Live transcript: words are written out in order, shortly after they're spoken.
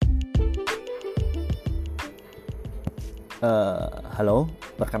Halo,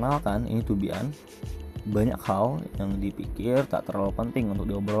 perkenalkan ini TUBIAN. Banyak hal yang dipikir tak terlalu penting untuk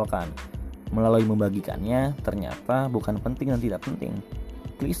diobrolkan. Melalui membagikannya, ternyata bukan penting dan tidak penting.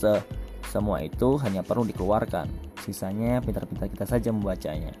 Klise, semua itu hanya perlu dikeluarkan. Sisanya pintar-pintar kita saja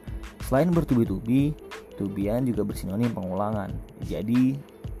membacanya. Selain bertubi-tubi, TUBIAN juga bersinonim pengulangan. Jadi,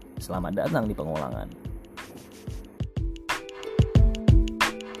 selamat datang di pengulangan.